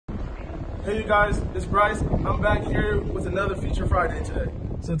Hey you guys, it's Bryce. I'm back here with another Feature Friday today.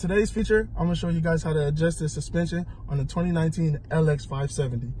 So today's feature, I'm gonna show you guys how to adjust the suspension on the 2019 LX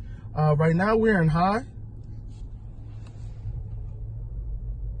 570. Right now we're in high.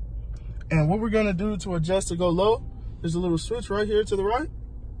 And what we're gonna do to adjust to go low, there's a little switch right here to the right.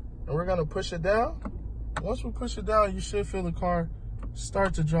 And we're gonna push it down. Once we push it down, you should feel the car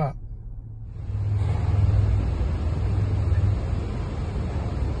start to drop.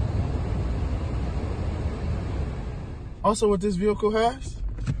 Also, what this vehicle has,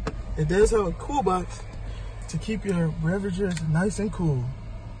 it does have a cool box to keep your beverages nice and cool.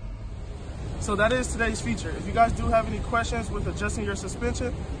 So that is today's feature. If you guys do have any questions with adjusting your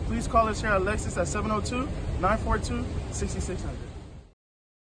suspension, please call us here at Lexus at 702-942-6600.